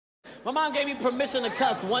My mom gave me permission to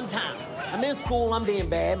cuss one time. I'm in school, I'm being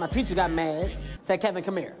bad. My teacher got mad. Said, Kevin,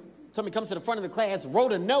 come here. Told me come to the front of the class,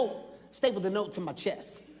 wrote a note, stapled the note to my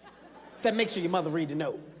chest. Said, make sure your mother read the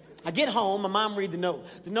note. I get home, my mom read the note.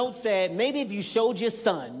 The note said, maybe if you showed your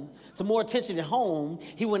son some more attention at home,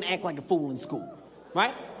 he wouldn't act like a fool in school,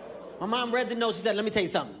 right? My mom read the note, she said, let me tell you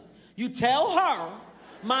something. You tell her,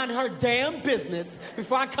 mind her damn business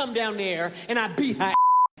before I come down there and I beat her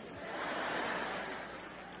ass.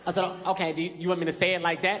 I said, okay, do you want me to say it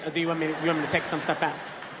like that, or do you want me to take some stuff out?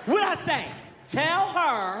 What'd I say? Tell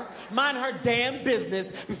her, mind her damn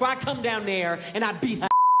business before I come down there and I beat her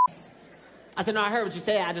ass. I said, no, I heard what you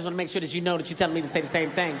said. I just want to make sure that you know that you're telling me to say the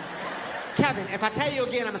same thing. Kevin, if I tell you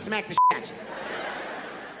again, I'm going to smack the shit out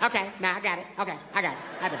you. Okay, now I got it. Okay, I got it.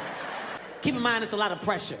 I do. Keep in mind, it's a lot of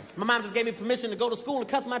pressure. My mom just gave me permission to go to school and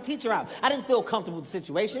cuss my teacher out. I didn't feel comfortable with the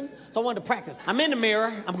situation, so I wanted to practice. I'm in the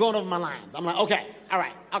mirror. I'm going over my lines. I'm like, okay, all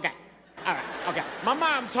right, okay, all right, okay. My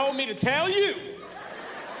mom told me to tell you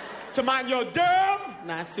to mind your damn...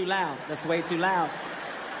 Nah, it's too loud. That's way too loud.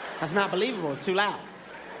 That's not believable. It's too loud.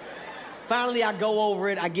 Finally, I go over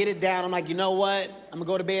it. I get it down. I'm like, you know what? I'm gonna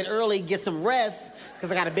go to bed early, get some rest, because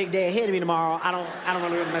I got a big day ahead of me tomorrow. I don't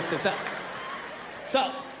want to really mess this up. So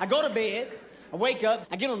I go to bed. I wake up.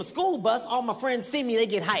 I get on the school bus. All my friends see me. They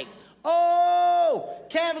get hyped. Oh,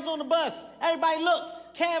 Kev is on the bus. Everybody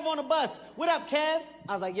look. Kev on the bus. What up, Kev?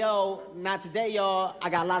 I was like, yo, not today, y'all. I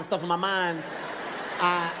got a lot of stuff in my mind.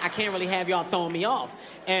 I can't really have y'all throwing me off.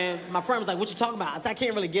 And my friend was like, what you talking about? I said, I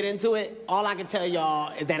can't really get into it. All I can tell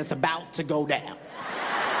y'all is that it's about to go down.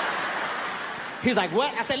 He's like,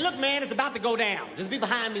 what? I said, look, man, it's about to go down. Just be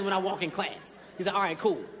behind me when I walk in class. He said, all right,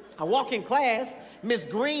 cool. I walk in class. Miss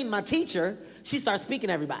Green, my teacher, she starts speaking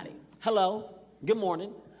to everybody. Hello, good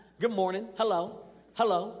morning, hello,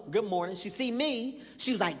 hello, good morning. She see me.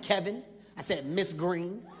 She was like, Kevin. I said, Miss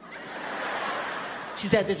Green. She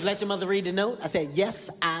said, did you let your mother read the note? I said,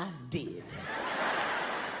 yes, I did.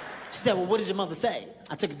 She said, well, what did your mother say?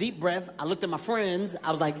 I took a deep breath. I looked at my friends.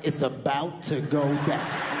 I was like, it's about to go down.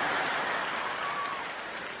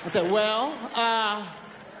 I said, well,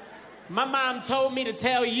 my mom told me to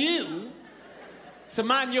tell you to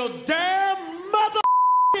mind your damn mother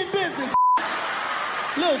business.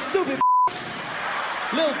 Little stupid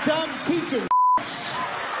little dumb teacher 2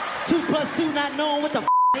 + 2 not knowing what the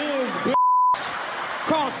is, bitch.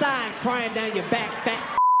 Cross-eyed, crying down your back,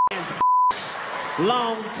 fat ass.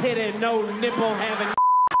 Long titty, no nipple having.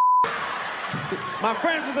 My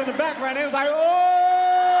friends was in the background. They was like, oh!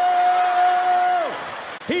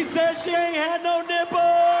 He said she ain't had no nipples.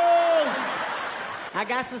 I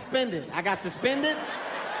got suspended.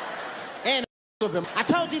 And I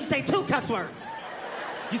told you to say 2 cuss words.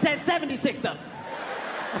 You said 76 of them.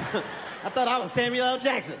 I thought I was Samuel L.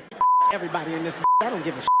 Jackson. Everybody in this, I don't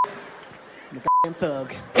give a shit. I'm a goddamn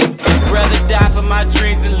thug. Rather die for my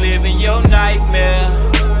dreams than living your night.